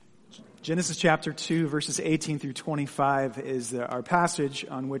Genesis chapter 2, verses 18 through 25 is our passage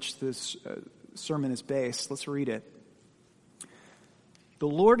on which this sermon is based. Let's read it. The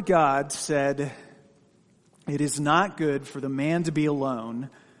Lord God said, "It is not good for the man to be alone.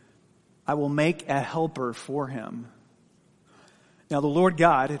 I will make a helper for him." Now the Lord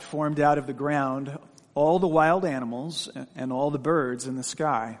God had formed out of the ground all the wild animals and all the birds in the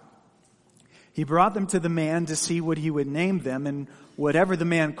sky. He brought them to the man to see what he would name them, and whatever the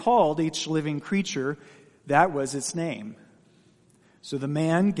man called each living creature, that was its name. So the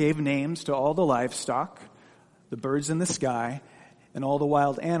man gave names to all the livestock, the birds in the sky, and all the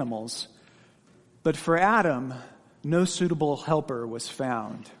wild animals. But for Adam, no suitable helper was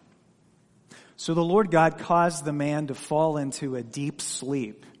found. So the Lord God caused the man to fall into a deep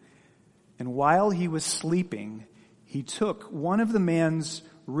sleep. And while he was sleeping, he took one of the man's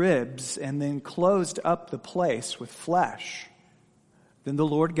ribs and then closed up the place with flesh. Then the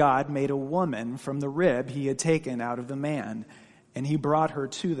Lord God made a woman from the rib he had taken out of the man, and he brought her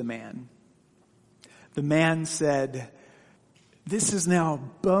to the man. The man said, "This is now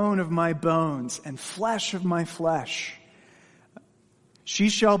bone of my bones and flesh of my flesh. She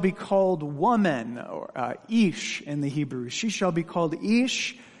shall be called woman," or Ish in the Hebrew. She shall be called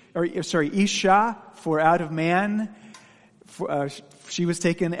Isha, for out of man. She was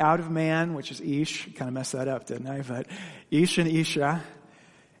taken out of man, which is Ish. Kind of messed that up, didn't I? But Ish and Isha.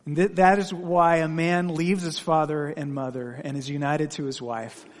 And that is why a man leaves his father and mother and is united to his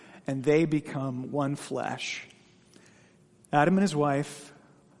wife, and they become one flesh. Adam and his wife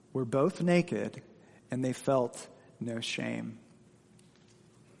were both naked, and they felt no shame.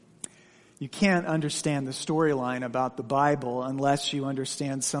 You can't understand the storyline about the Bible unless you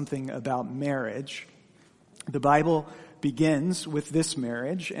understand something about marriage. The Bible begins with this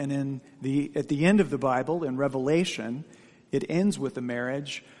marriage, and at the end of the Bible, in Revelation, it ends with a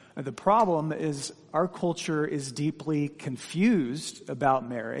marriage. The problem is our culture is deeply confused about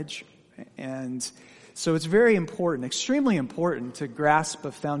marriage, and so it's very important, extremely important, to grasp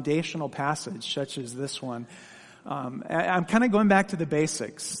a foundational passage such as this one. I'm kind of going back to the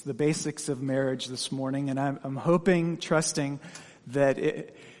basics of marriage this morning, and I'm hoping, trusting that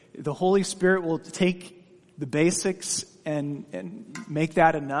the Holy Spirit will take the basics and make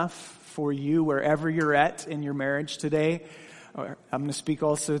that enough for you wherever you're at in your marriage today. I'm going to speak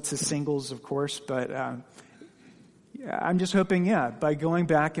also to singles, of course, but I'm just hoping, by going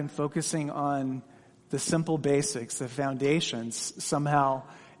back and focusing on the simple basics, the foundations, somehow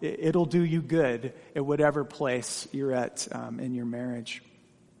it'll do you good at whatever place you're at in your marriage.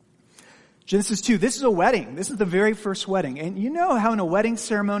 Genesis 2, this is a wedding. This is the very first wedding. And you know how in a wedding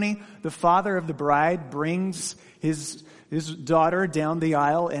ceremony, the father of the bride brings his daughter down the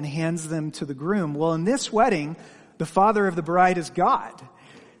aisle and hands them to the groom. Well, in this wedding, the father of the bride is God,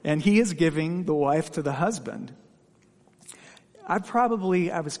 and he is giving the wife to the husband. I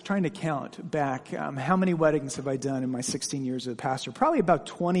was trying to count back, how many weddings have I done in my 16 years as a pastor? Probably about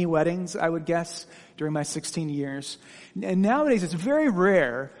 20 weddings, I would guess, during my 16 years. And nowadays, it's very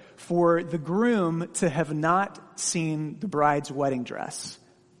rare for the groom to have not seen the bride's wedding dress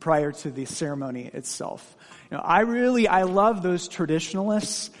prior to the ceremony itself. You know, I love those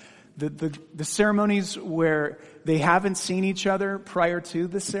traditionalists, the ceremonies where they haven't seen each other prior to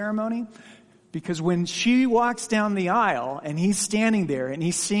the ceremony. Because when she walks down the aisle and he's standing there and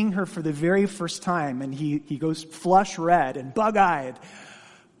he's seeing her for the very first time and he goes flush red and bug-eyed,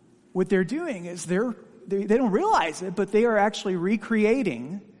 what they're doing is they don't realize it, but they are actually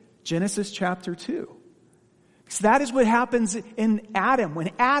recreating Genesis chapter 2. So that is what happens in Adam.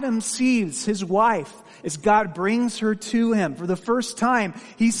 When Adam sees his wife as God brings her to him for the first time,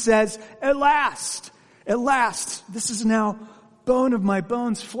 he says, at last, this is now bone of my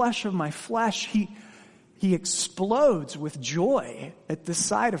bones, flesh of my flesh. He explodes with joy at the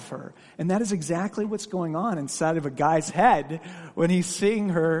sight of her. And that is exactly what's going on inside of a guy's head when he's seeing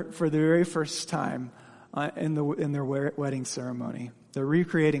her for the very first time in their wedding ceremony. They're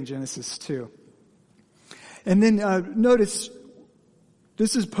recreating Genesis 2. And then notice,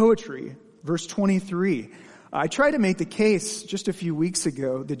 this is poetry, verse 23. I tried to make the case just a few weeks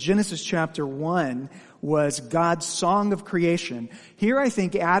ago that Genesis chapter 1 was God's song of creation. Here I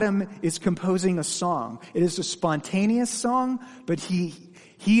think Adam is composing a song. It is a spontaneous song, but he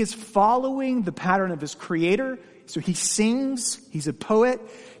is following the pattern of his creator. So he sings, he's a poet.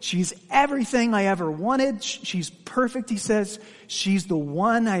 She's everything I ever wanted. She's perfect, he says. She's the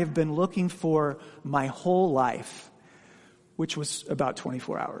one I have been looking for my whole life, which was about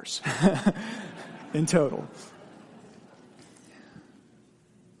 24 hours in total.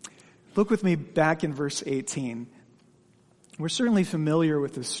 Look with me back in verse 18. We're certainly familiar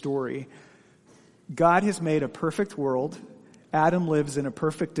with this story. God has made a perfect world. Adam lives in a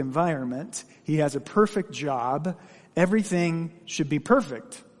perfect environment. He has a perfect job. Everything should be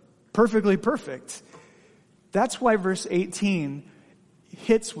perfect. Perfectly perfect. That's why verse 18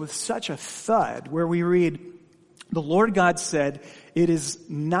 hits with such a thud, where we read, "The Lord God said, it is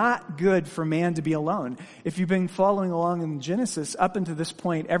not good for man to be alone." If you've been following along in Genesis, up until this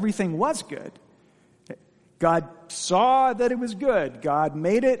point, everything was good. God saw that it was good. God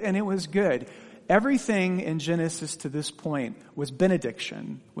made it and it was good. Everything in Genesis to this point was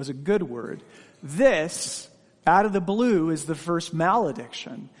benediction, was a good word. This, out of the blue, is the first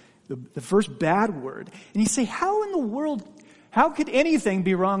malediction, the first bad word. And you say, how in the world, how could anything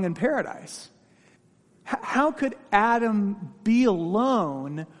be wrong in paradise? How could Adam be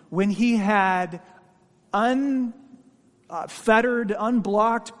alone when he had unfettered,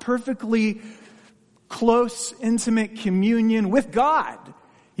 unblocked, perfectly close, intimate communion with God?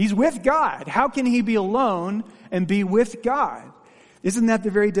 He's with God. How can he be alone and be with God? Isn't that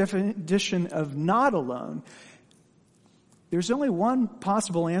the very definition of not alone? There's only one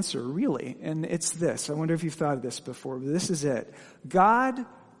possible answer, really, and it's this. I wonder if you've thought of this before, but this is it. God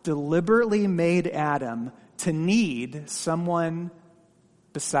deliberately made Adam to need someone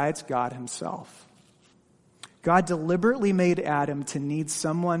besides God himself. God deliberately made Adam to need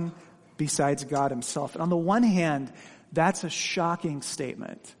someone besides God himself. And on the one hand, that's a shocking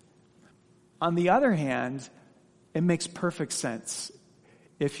statement. On the other hand, it makes perfect sense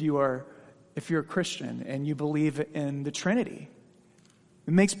if you're a Christian and you believe in the Trinity.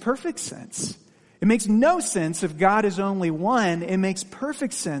 It makes perfect sense. It makes no sense if God is only one. It makes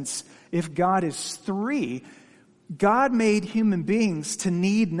perfect sense if God is three. God made human beings to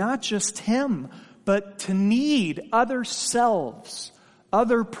need not just him, but to need other selves,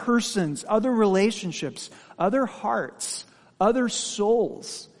 other persons, other relationships, other hearts, other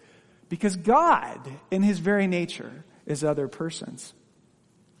souls. Because God, in his very nature, is other persons.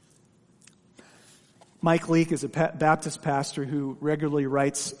 Mike Leake is a Baptist pastor who regularly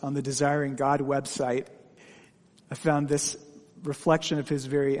writes on the Desiring God website. I found this reflection of his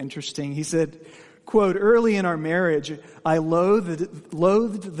very interesting. He said, quote, "Early in our marriage, I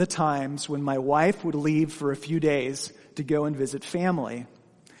loathed the times when my wife would leave for a few days to go and visit family.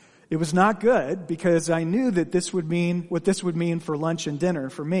 It was not good because I knew that this would mean what this would mean for lunch and dinner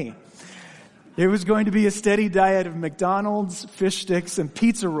for me. It was going to be a steady diet of McDonald's, fish sticks, and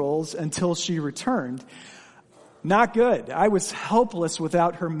pizza rolls until she returned. Not good. I was helpless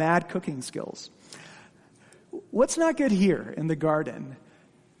without her mad cooking skills." What's not good here in the garden?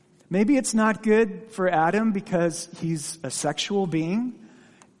 Maybe it's not good for Adam because he's a sexual being,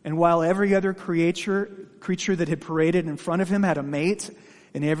 and while every other creature that had paraded in front of him had a mate,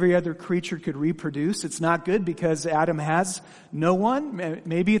 and every other creature could reproduce, it's not good because Adam has no one.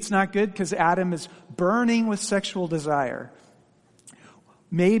 Maybe it's not good because Adam is burning with sexual desire.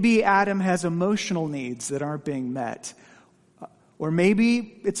 Maybe Adam has emotional needs that aren't being met. Or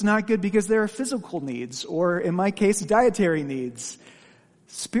maybe it's not good because there are physical needs, or in my case, dietary needs,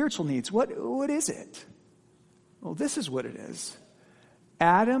 spiritual needs. What is it? Well, this is what it is.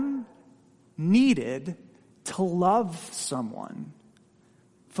 Adam needed to love someone.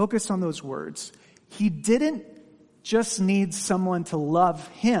 Focus on those words. He didn't just need someone to love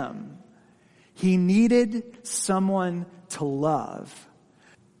him. He needed someone to love.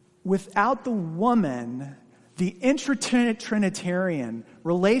 Without the woman, the intra-Trinitarian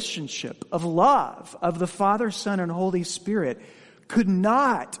relationship of love of the Father, Son, and Holy Spirit could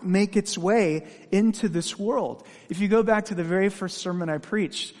not make its way into this world. If you go back to the very first sermon I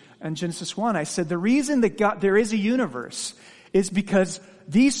preached in Genesis 1, I said the reason that there is a universe is because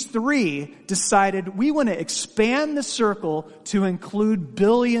these three decided we want to expand the circle to include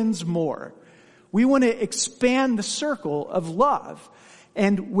billions more. We want to expand the circle of love.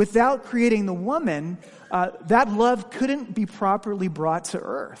 And without creating the woman, that love couldn't be properly brought to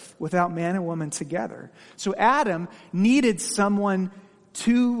earth without man and woman together. So Adam needed someone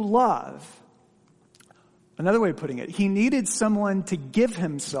to love. Another way of putting it, he needed someone to give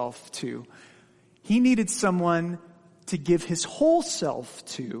himself to. He needed someone to give his whole self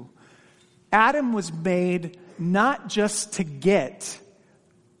to. Adam was made not just to get,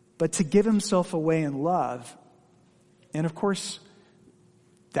 but to give himself away in love. And of course,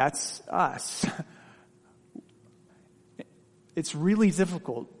 that's us. It's really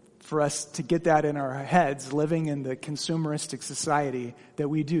difficult for us to get that in our heads living in the consumeristic society that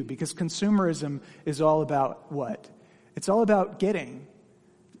we do, because consumerism is all about what? It's all about getting.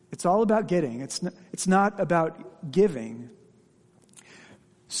 It's all about getting. It's not about giving.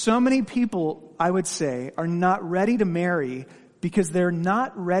 So many people, I would say, are not ready to marry because they're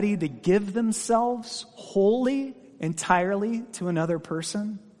not ready to give themselves wholly, entirely to another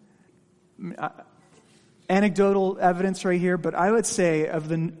person. Anecdotal evidence right here, but I would say of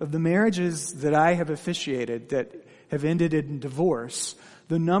the marriages that I have officiated that have ended in divorce,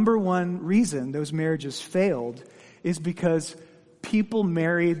 the number one reason those marriages failed is because people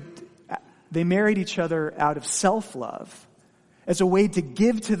married each other out of self-love, as a way to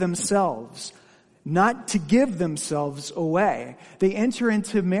give to themselves, not to give themselves away. They enter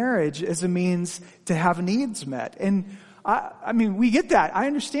into marriage as a means to have needs met. And I mean, we get that. I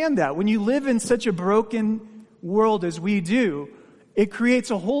understand that. When you live in such a broken world as we do, it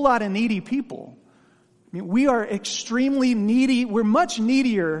creates a whole lot of needy people. I mean, we are extremely needy. We're much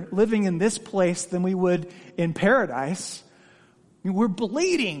needier living in this place than we would in paradise. I mean, we're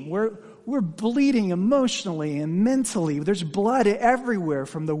bleeding. We're bleeding emotionally and mentally. There's blood everywhere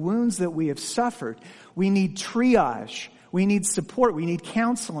from the wounds that we have suffered. We need triage. We need support. We need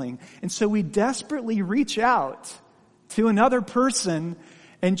counseling. And so we desperately reach out to another person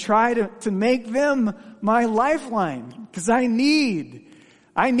and try to make them my lifeline, because I need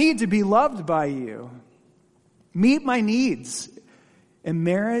to be loved by you. Meet my needs. And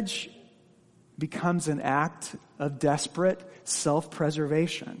marriage becomes an act of desperate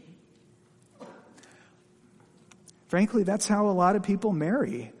self-preservation. Frankly, that's how a lot of people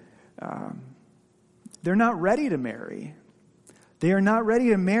marry. They're not ready to marry. They are not ready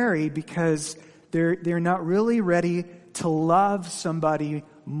to marry because they're not really ready to love somebody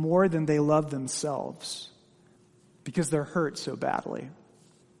more than they love themselves, because they're hurt so badly.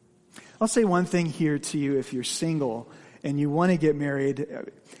 I'll say one thing here to you if you're single and you want to get married.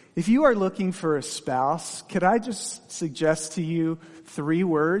 If you are looking for a spouse, could I just suggest to you 3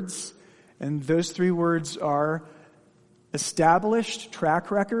 words? And those 3 words are established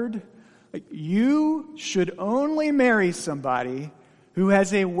track record. You should only marry somebody who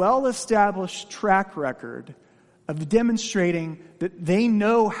has a well-established track record of demonstrating that they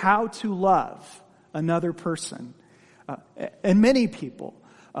know how to love another person. And many people.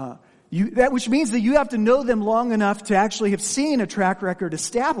 Which means that you have to know them long enough to actually have seen a track record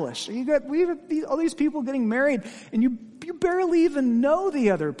established. We have all these people getting married, and you barely even know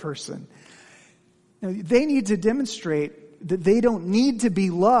the other person. Now, they need to demonstrate that they don't need to be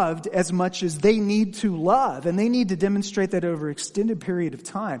loved as much as they need to love, and they need to demonstrate that over an extended period of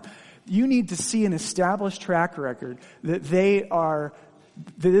time. You need to see an established track record that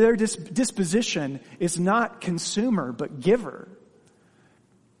their disposition is not consumer but giver.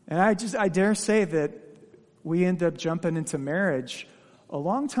 And I dare say that we end up jumping into marriage a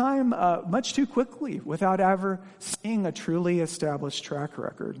long time, much too quickly, without ever seeing a truly established track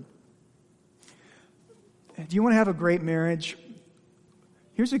record. Do you want to have a great marriage?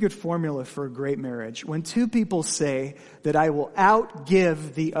 Here's a good formula for a great marriage. When 2 people say that I will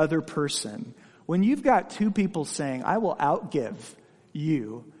outgive the other person, when you've got 2 people saying, I will outgive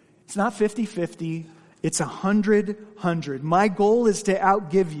you, it's not 50-50. It's 100-100. My goal is to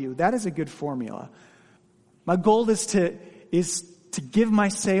outgive you. That is a good formula. My goal is to give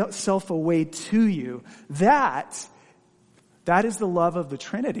myself away to you. That is the love of the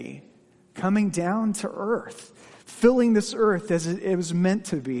Trinity coming down to earth, filling this earth as it was meant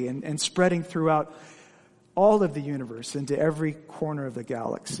to be, and spreading throughout all of the universe into every corner of the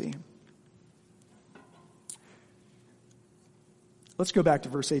galaxy. Let's go back to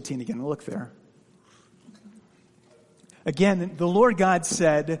verse 18 again. Look there. Again, the Lord God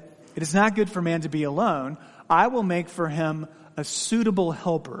said, "It is not good for man to be alone. I will make for him a suitable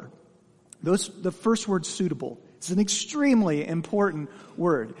helper." The first word, suitable, is an extremely important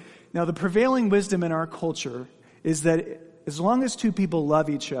word. Now, the prevailing wisdom in our culture is that as long as 2 people love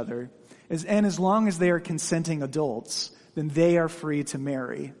each other, and as long as they are consenting adults, then they are free to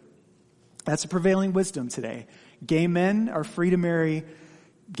marry. That's the prevailing wisdom today. Gay men are free to marry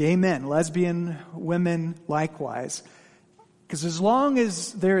gay men, lesbian women likewise. Because as long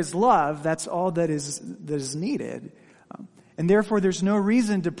as there is love, that's all that is needed. And therefore, there's no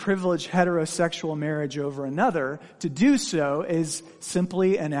reason to privilege heterosexual marriage over another. To do so is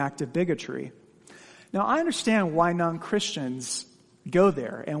simply an act of bigotry. Now, I understand why non-Christians go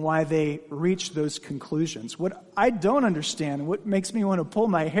there and why they reach those conclusions. What I don't understand, what makes me want to pull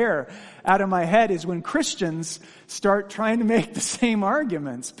my hair out of my head, is when Christians start trying to make the same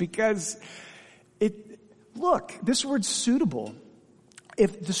arguments. Because look, this word suitable,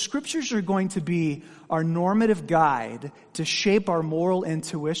 if the scriptures are going to be our normative guide to shape our moral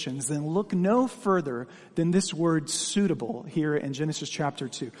intuitions, then look no further than this word suitable here in Genesis chapter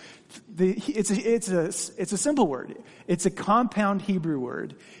 2. It's a simple word. It's a compound Hebrew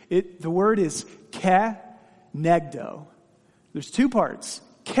word. The word is ke-negdo. There's two parts.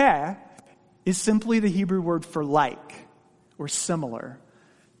 Ke is simply the Hebrew word for like or similar.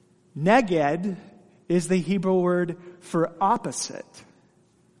 Neged is the Hebrew word for opposite.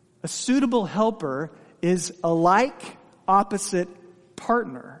 A suitable helper is a like opposite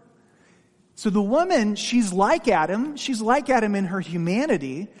partner. So the woman, she's like Adam. She's like Adam in her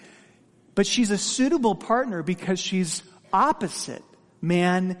humanity, but she's a suitable partner because she's opposite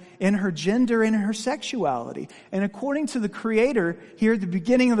man in her gender and her sexuality. And according to the Creator, here at the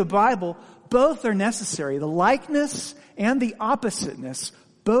beginning of the Bible, both are necessary. The likeness and the oppositeness,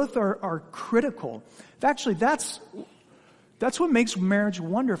 both are critical. Actually, that's what makes marriage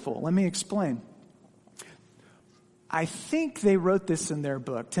wonderful. Let me explain. I think they wrote this in their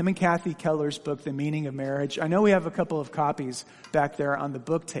book, Tim and Kathy Keller's book, The Meaning of Marriage. I know we have a couple of copies back there on the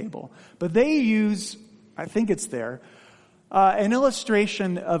book table, but they use, I think it's there, an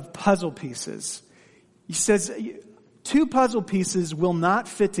illustration of puzzle pieces. He says, two puzzle pieces will not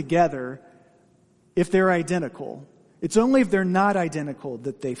fit together if they're identical. It's only if they're not identical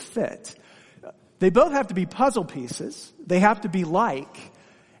that they fit. They both have to be puzzle pieces. They have to be like.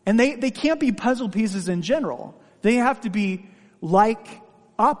 And they can't be puzzle pieces in general. They have to be like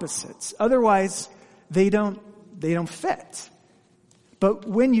opposites. Otherwise, they don't fit. But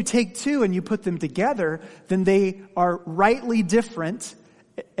when you take two and you put them together, then they are rightly different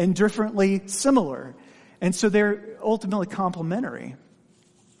and differently similar. And so they're ultimately complementary.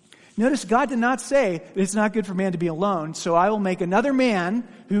 Notice God did not say it's not good for man to be alone, so I will make another man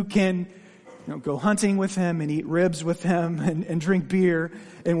who can go hunting with him and eat ribs with him and drink beer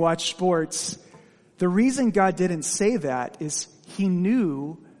and watch sports. The reason God didn't say that is he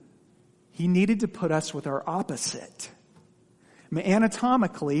knew he needed to put us with our opposite. I mean,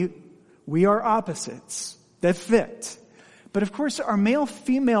 anatomically, we are opposites that fit. But of course, our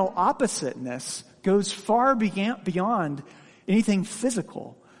male-female oppositeness goes far beyond anything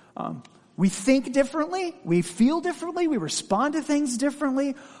physical. We think differently, we feel differently, we respond to things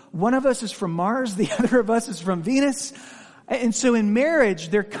differently. One of us is from Mars, the other of us is from Venus. And so in marriage,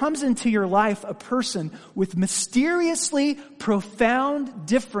 there comes into your life a person with mysteriously profound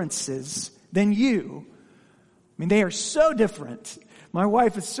differences than you. I mean, they are so different. My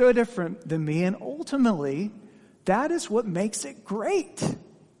wife is so different than me, and ultimately, that is what makes it great.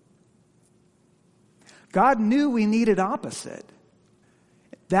 God knew we needed opposite.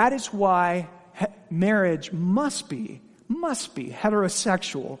 That is why marriage must be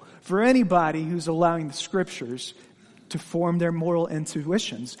heterosexual for anybody who's allowing the scriptures to form their moral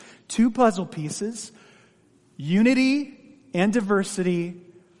intuitions. Two puzzle pieces, unity and diversity,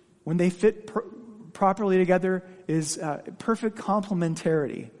 when they fit properly together, is perfect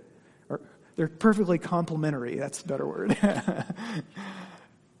complementarity. Or they're perfectly complementary. That's a better word.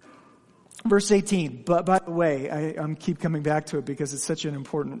 Verse 18, but by the way, I keep coming back to it because it's such an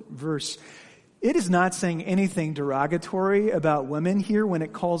important verse. It is not saying anything derogatory about women here when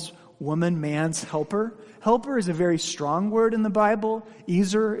it calls woman man's helper. Helper is a very strong word in the Bible.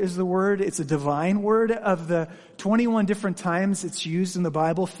 Ezer is the word. It's a divine word. Of the 21 different times it's used in the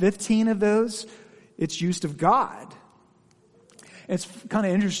Bible, 15 of those, it's used of God. It's kind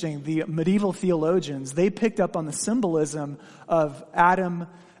of interesting. The medieval theologians, they picked up on the symbolism of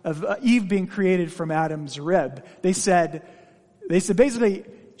Eve being created from Adam's rib. They said basically,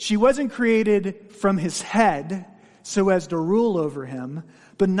 she wasn't created from his head so as to rule over him,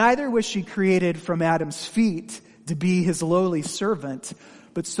 but neither was she created from Adam's feet to be his lowly servant,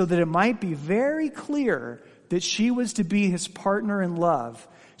 but so that it might be very clear that she was to be his partner in love.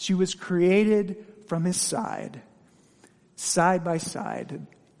 She was created from his side by side.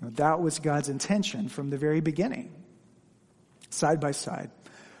 That was God's intention from the very beginning. Side by side.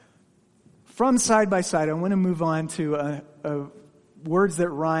 From side by side, I want to move on to words that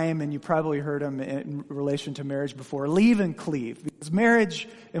rhyme, and you probably heard them in relation to marriage before. Leave and cleave. Because marriage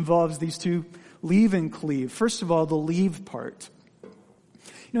involves these two, leave and cleave. First of all, the leave part.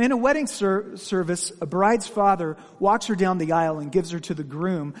 In a wedding service, a bride's father walks her down the aisle and gives her to the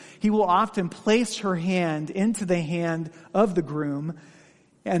groom. He will often place her hand into the hand of the groom,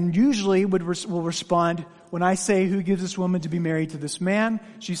 and usually will respond, when I say, who gives this woman to be married to this man?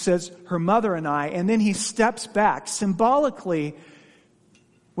 She says, her mother and I. And then he steps back. Symbolically,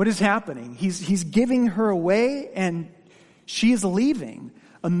 what is happening? He's giving her away, and she is leaving.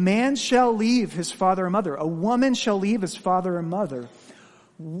 A man shall leave his father and mother. A woman shall leave his father and mother.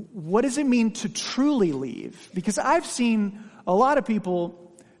 what does it mean to truly leave? Because I've seen a lot of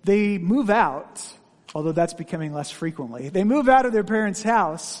people, they move out, although that's becoming less frequently. They move out of their parents'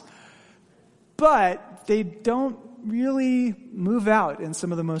 house, but they don't really move out in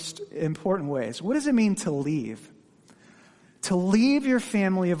some of the most important ways. What does it mean to leave? To leave your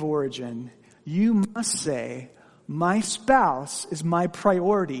family of origin, you must say, my spouse is my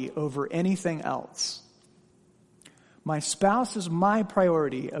priority over anything else. My spouse is my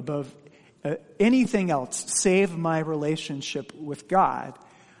priority above anything else, save my relationship with God.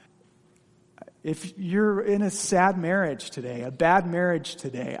 If you're in a sad marriage today, a bad marriage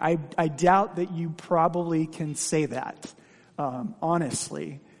today, I doubt that you probably can say that,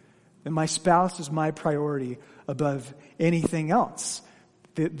 honestly. That my spouse is my priority above anything else.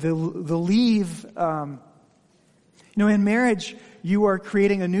 The leave, in marriage, you are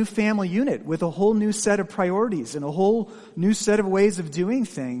creating a new family unit with a whole new set of priorities and a whole new set of ways of doing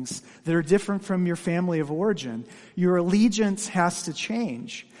things that are different from your family of origin. Your allegiance has to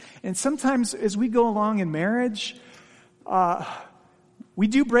change. And sometimes as we go along in marriage, we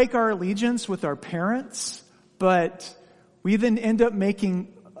do break our allegiance with our parents, but we then end up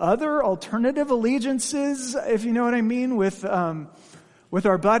making other alternative allegiances, if you know what I mean, with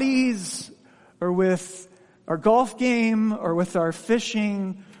our buddies or with our golf game or with our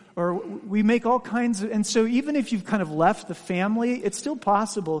fishing, or we make all kinds of, and so even if you've kind of left the family, it's still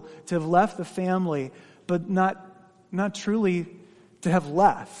possible to have left the family, but not truly to have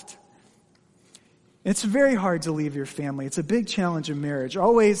left. It's very hard to leave your family. It's a big challenge in marriage.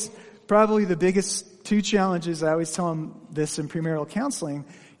 Always, probably the biggest two challenges, I always tell them this in premarital counseling,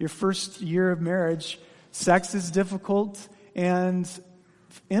 your first year of marriage, sex is difficult and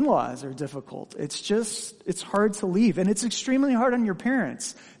in-laws are difficult. It's hard to leave. And it's extremely hard on your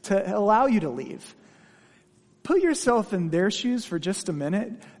parents to allow you to leave. Put yourself in their shoes for just a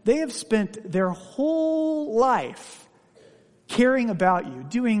minute. They have spent their whole life caring about you,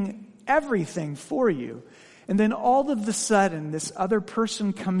 doing everything for you. And then all of a sudden, this other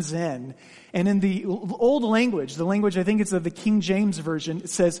person comes in. And in the old language, the language I think it's of the King James Version, it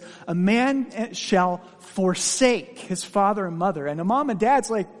says, a man shall forsake his father and mother. And a mom and dad's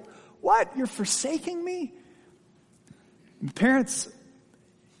like, what? You're forsaking me? And parents,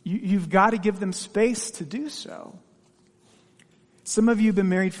 you've got to give them space to do so. Some of you have been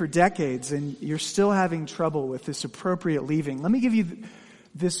married for decades and you're still having trouble with this appropriate leaving. Let me give you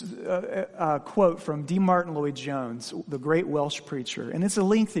this quote from D. Martin Lloyd-Jones, the great Welsh preacher. And it's a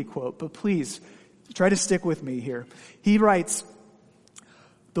lengthy quote, but please try to stick with me here. He writes,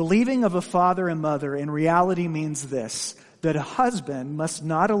 the leaving of a father and mother in reality means this, that a husband must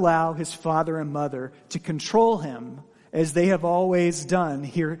not allow his father and mother to control him as they have always done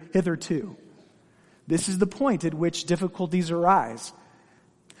hitherto. This is the point at which difficulties arise.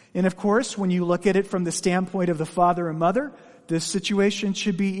 And of course, when you look at it from the standpoint of the father and mother, this situation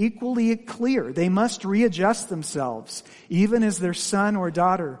should be equally clear. They must readjust themselves, even as their son or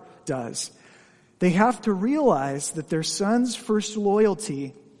daughter does. They have to realize that their son's first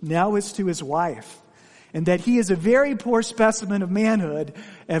loyalty now is to his wife, and that he is a very poor specimen of manhood,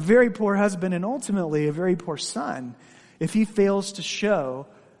 a very poor husband, and ultimately a very poor son if he fails to show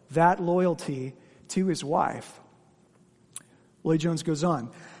that loyalty to his wife. Lloyd-Jones goes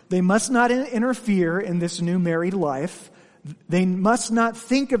on. They must not interfere in this new married life. They must not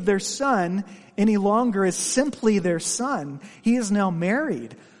think of their son any longer as simply their son. He is now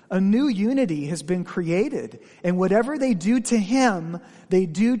married. A new unity has been created. And whatever they do to him, they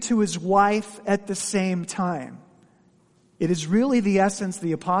do to his wife at the same time. It is really the essence of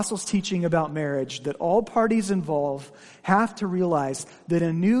the apostles' teaching about marriage that all parties involved have to realize that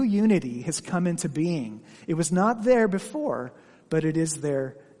a new unity has come into being. It was not there before, but it is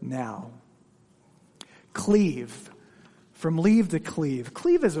there now. Cleave. From leave to cleave.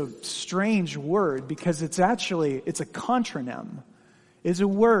 Cleave is a strange word because it's a contronym. It's a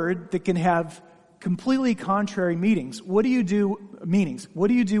word that can have completely contrary meanings. What do you do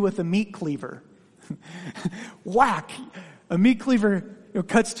with a meat cleaver? Whack! A meat cleaver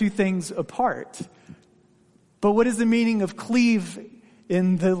cuts two things apart. But what is the meaning of cleave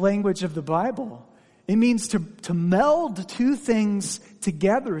in the language of the Bible? It means to meld two things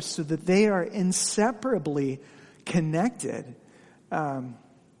together so that they are inseparably connected.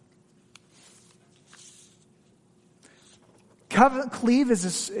 Cleave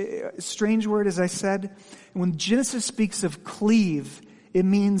is a strange word, as I said. When Genesis speaks of cleave, it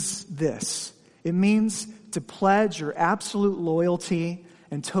means this. It means to pledge your absolute loyalty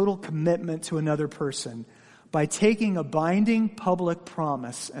and total commitment to another person by taking a binding public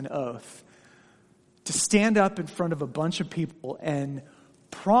promise, an oath, to stand up in front of a bunch of people and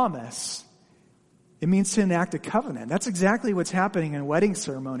promise. It means to enact a covenant. That's exactly what's happening in a wedding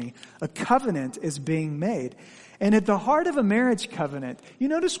ceremony. A covenant is being made. And at the heart of a marriage covenant, you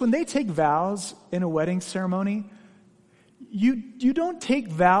notice when they take vows in a wedding ceremony, you don't take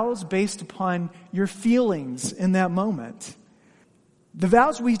vows based upon your feelings in that moment. The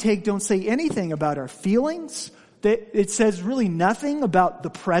vows we take don't say anything about our feelings. It says really nothing about the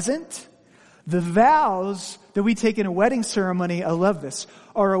present. The vows that we take in a wedding ceremony, I love this,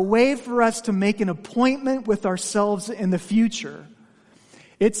 are a way for us to make an appointment with ourselves in the future.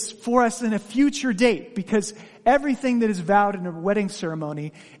 It's for us in a future date, because everything that is vowed in a wedding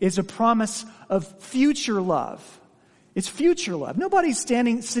ceremony is a promise of future love. It's future love. Nobody's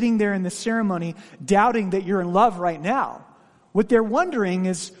sitting there in the ceremony doubting that you're in love right now. What they're wondering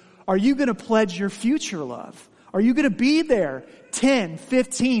is, are you going to pledge your future love? Are you going to be there 10,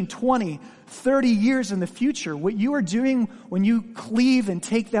 15, 20, 30 years in the future? What you are doing when you cleave and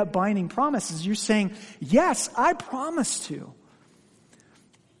take that binding promise is you're saying, yes, I promise to.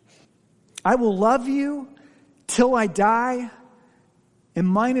 I will love you till I die, and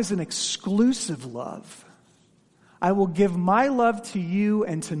mine is an exclusive love. I will give my love to you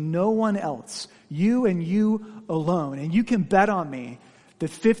and to no one else, you and you alone. And you can bet on me that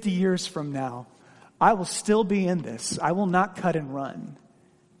 50 years from now, I will still be in this. I will not cut and run.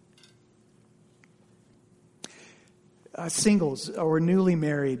 Singles or newly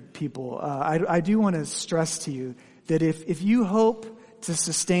married people, I do want to stress to you that if you hope to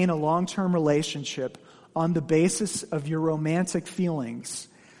sustain a long-term relationship on the basis of your romantic feelings,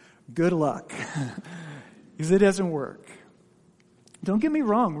 good luck. Because it doesn't work. Don't get me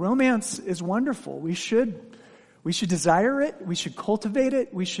wrong, romance is wonderful. We should desire it, we should cultivate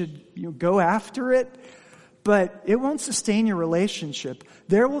it, we should go after it, but it won't sustain your relationship.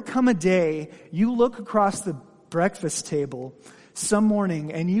 There will come a day you look across the breakfast table some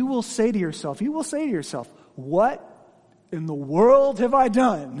morning and you will say to yourself, what in the world have I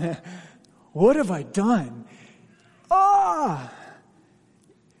done? What have I done?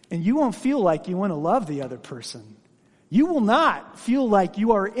 And you won't feel like you want to love the other person. You will not feel like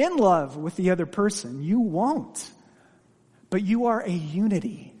you are in love with the other person. You won't. But you are a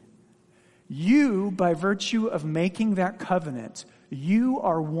unity. You, by virtue of making that covenant, you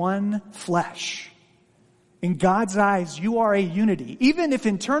are one flesh. In God's eyes, you are a unity. Even if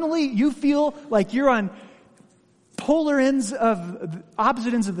internally you feel like you're on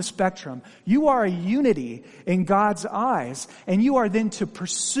opposite ends of the spectrum, you are a unity in God's eyes, and you are then to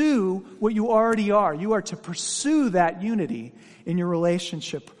pursue what you already are. You are to pursue that unity in your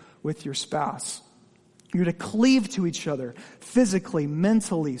relationship with your spouse. You're to cleave to each other physically,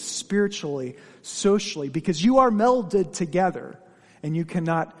 mentally, spiritually, socially, because you are melded together and you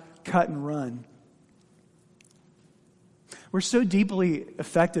cannot cut and run. We're so deeply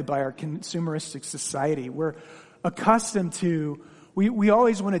affected by our consumeristic society. We're accustomed to, we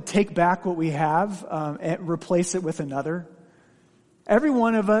always want to take back what we have and replace it with another. Every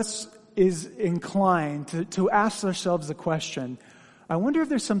one of us is inclined to ask ourselves the question, I wonder if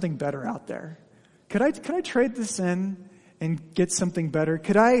there's something better out there. Could I trade this in and get something better?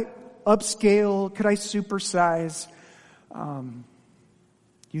 Could I upscale? Could I supersize?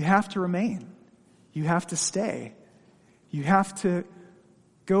 You have to remain. You have to stay. You have to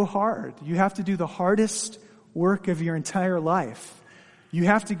go hard. You have to do the hardest work of your entire life. You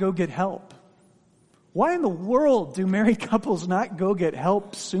have to go get help. Why in the world do married couples not go get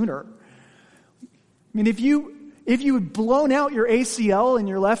help sooner? I mean, if you had blown out your ACL in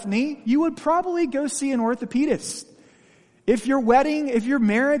your left knee, you would probably go see an orthopedist. If your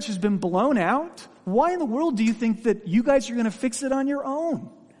marriage has been blown out, why in the world do you think that you guys are going to fix it on your own?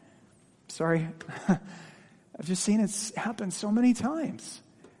 Sorry. I've just seen it happen so many times.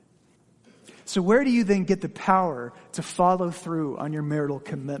 So where do you then get the power to follow through on your marital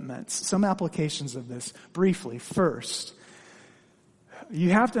commitments? Some applications of this, briefly. First,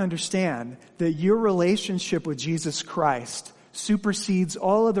 you have to understand that your relationship with Jesus Christ supersedes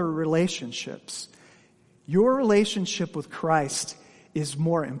all other relationships. Your relationship with Christ is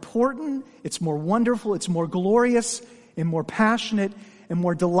more important, it's more wonderful, it's more glorious, and more passionate, and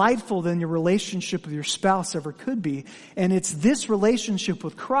more delightful than your relationship with your spouse ever could be. And it's this relationship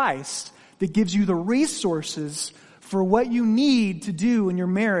with Christ that gives you the resources for what you need to do in your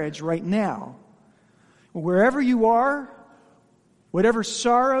marriage right now. Wherever you are, whatever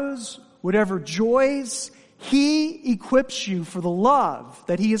sorrows, whatever joys, He equips you for the love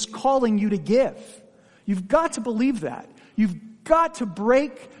that He is calling you to give. You've got to believe that. You've got to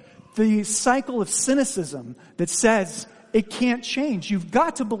break the cycle of cynicism that says it can't change. You've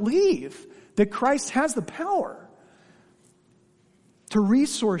got to believe that Christ has the power. to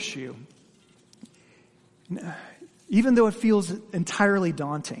resource you, even though it feels entirely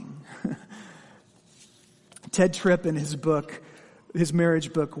daunting. Ted Tripp, in his book, his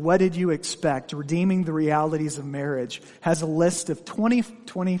marriage book, What Did You Expect? Redeeming the Realities of Marriage, has a list of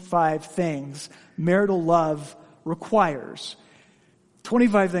 25 things marital love requires.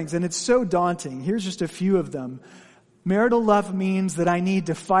 25 things, and it's so daunting. Here's just a few of them. Marital love means that I need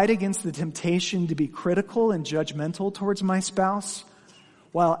to fight against the temptation to be critical and judgmental towards my spouse,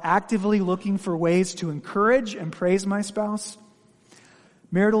 while actively looking for ways to encourage and praise my spouse.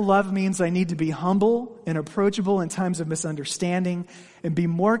 Marital love means I need to be humble and approachable in times of misunderstanding and be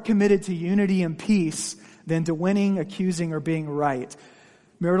more committed to unity and peace than to winning, accusing, or being right.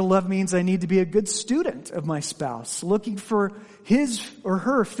 Marital love means I need to be a good student of my spouse, looking for his or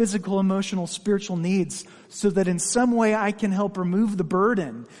her physical, emotional, spiritual needs so that in some way I can help remove the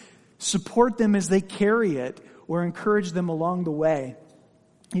burden, support them as they carry it, or encourage them along the way.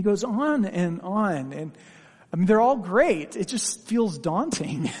 He goes on, and I mean, they're all great. It just feels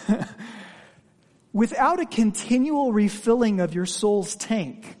daunting. Without a continual refilling of your soul's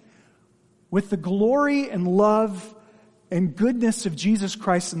tank with the glory and love and goodness of Jesus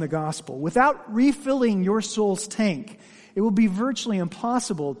Christ and the gospel, without refilling your soul's tank, it will be virtually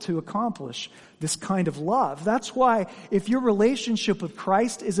impossible to accomplish this kind of love. That's why if your relationship with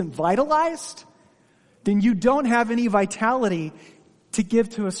Christ isn't vitalized, then you don't have any vitality to give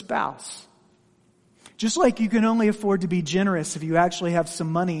to a spouse. Just like you can only afford to be generous if you actually have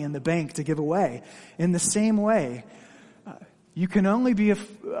some money in the bank to give away. In the same way, you can only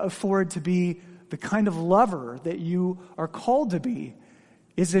afford to be the kind of lover that you are called to be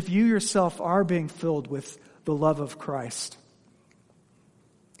is if you yourself are being filled with the love of Christ.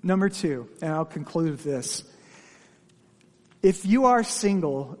 Number 2, and I'll conclude with this. If you are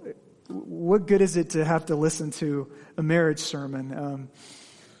single, what good is it to have to listen to a marriage sermon?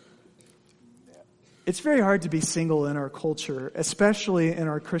 It's very hard to be single in our culture, especially in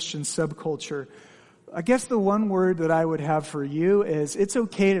our Christian subculture. I guess the one word that I would have for you is it's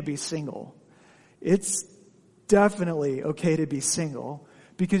okay to be single. It's definitely okay to be single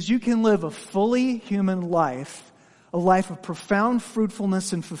because you can live a fully human life, a life of profound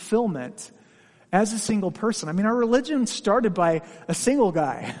fruitfulness and fulfillment as a single person. I mean, our religion started by a single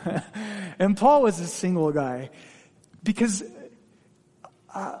guy, and Paul was a single guy because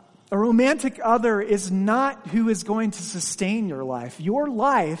a romantic other is not who is going to sustain your life. Your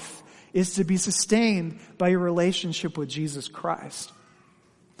life is to be sustained by your relationship with Jesus Christ.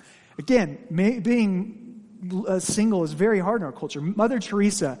 Again, being single is very hard in our culture. Mother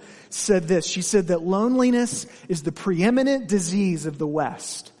Teresa said this. She said that loneliness is the preeminent disease of the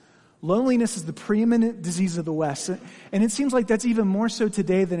West. Loneliness is the preeminent disease of the West. And it seems like that's even more so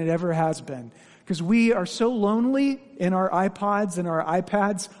today than it ever has been. Because we are so lonely in our iPods and our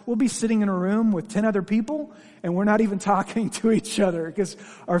iPads. We'll be sitting in a room with 10 other people and we're not even talking to each other because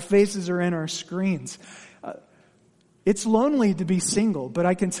our faces are in our screens. It's lonely to be single, but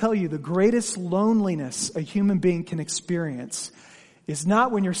I can tell you the greatest loneliness a human being can experience is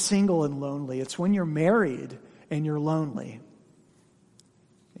not when you're single and lonely. It's when you're married and you're lonely.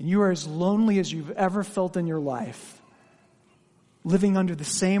 And you are as lonely as you've ever felt in your life, living under the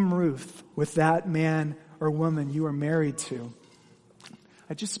same roof with that man or woman you are married to.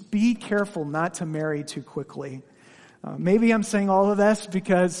 Just be careful not to marry too quickly. Maybe I'm saying all of this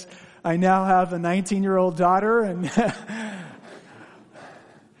because I now have a 19-year-old daughter, and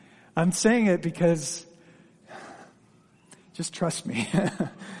I'm saying it because just trust me.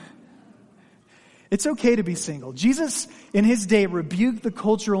 It's okay to be single. Jesus, in his day, rebuked the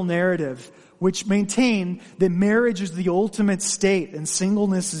cultural narrative which maintained that marriage is the ultimate state and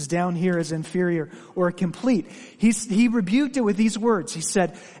singleness is down here as inferior or complete. He rebuked it with these words. He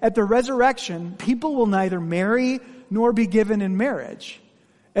said, at the resurrection, people will neither marry nor be given in marriage.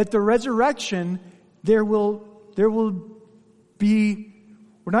 At the resurrection, we're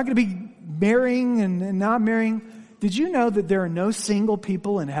not going to be marrying and not marrying. Did you know that there are no single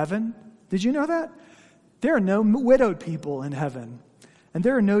people in heaven? Did you know that? There are no widowed people in heaven. And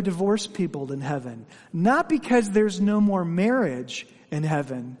there are no divorced people in heaven. Not because there's no more marriage in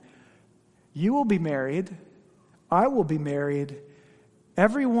heaven. You will be married. I will be married.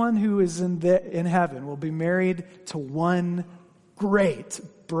 Everyone who is in heaven will be married to one great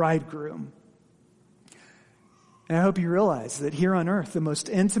bridegroom. And I hope you realize that here on earth, the most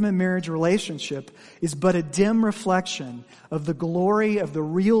intimate marriage relationship is but a dim reflection of the glory of the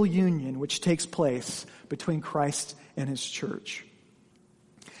real union which takes place between Christ and his church.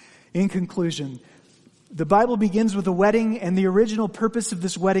 In conclusion, The Bible begins with a wedding, and the original purpose of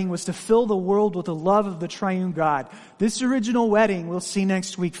this wedding was to fill the world with the love of the triune God. This original wedding, we'll see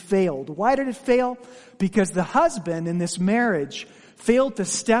next week, failed. Why did it fail? Because the husband in this marriage failed to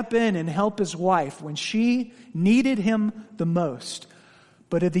step in and help his wife when she needed him the most.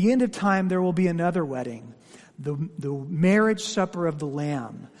 But at the end of time, there will be another wedding, the marriage supper of the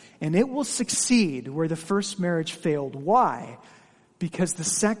Lamb. And it will succeed where the first marriage failed. Why? Because the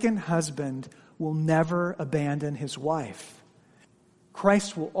second husband will never abandon his wife.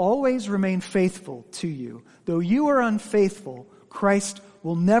 Christ will always remain faithful to you. Though you are unfaithful, Christ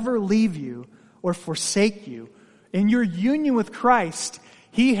will never leave you or forsake you. In your union with Christ,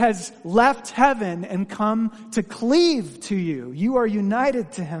 He has left heaven and come to cleave to you. You are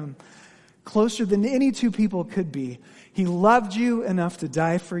united to Him closer than any two people could be. He loved you enough to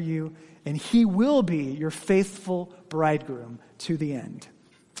die for you, and He will be your faithful bridegroom to the end.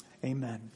 Amen.